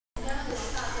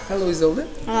Hello, Isolde.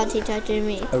 Hello, teacher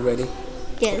Jimmy. Are you ready?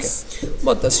 Yes. Okay.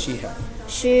 What does she have?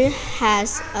 She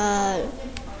has a.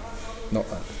 No,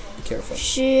 be careful.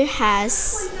 She has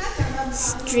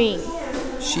string.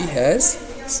 She has.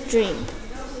 String.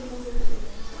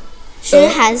 She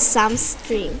has some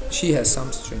string. She has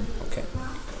some string. Okay.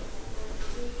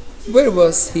 Where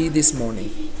was he this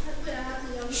morning?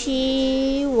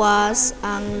 He was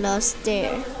on the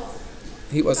stair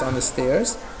He was on the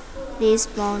stairs. this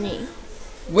morning.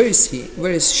 Where is he?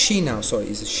 Where is she now? Sorry,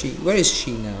 is it she? Where is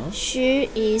she now? She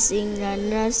is in the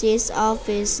nurse's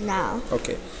office now.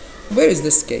 Okay. Where is the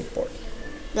skateboard?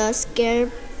 The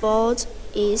skateboard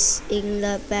is in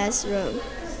the bathroom.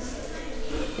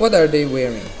 What are they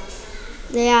wearing?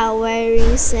 They are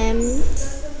wearing same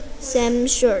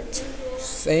shirt.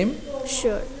 Same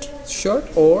shirt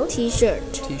or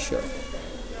T-shirt. t-shirt.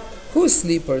 Whose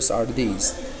slippers are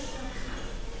these?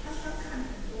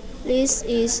 This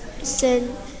is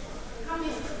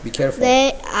Be careful.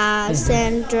 They are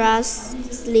Sandra's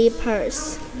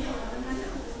slippers.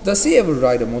 Does he ever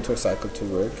ride a motorcycle to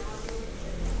work?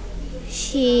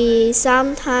 He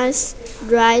sometimes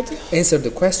rides. Answer the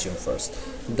question first.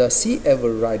 Does he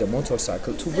ever ride a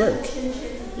motorcycle to work?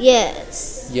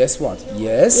 Yes. Yes, what?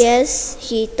 Yes? Yes,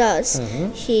 he does.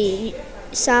 He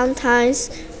sometimes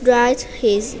rides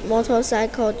his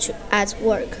motorcycle to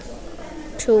work.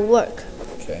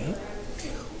 Okay.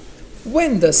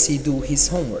 When does he do his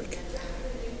homework?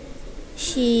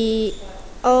 He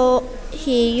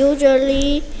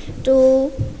usually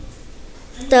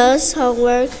does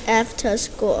homework after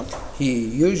school. He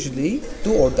usually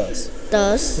do or does?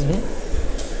 Does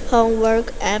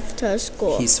homework after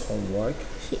school. His homework.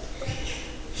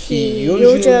 He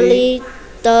usually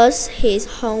does his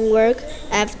homework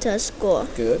after school.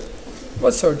 Good.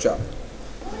 What's her job?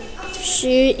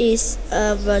 She is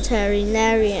a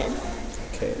veterinarian.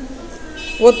 Okay.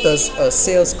 What does a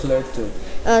sales clerk do?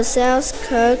 A sales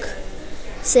clerk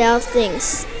sells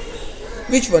things.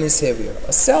 Which one is heavier,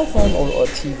 a cell phone or a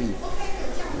TV?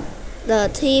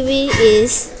 The TV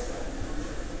is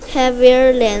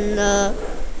heavier than the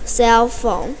cell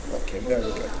phone. Okay, very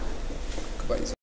good. Goodbye.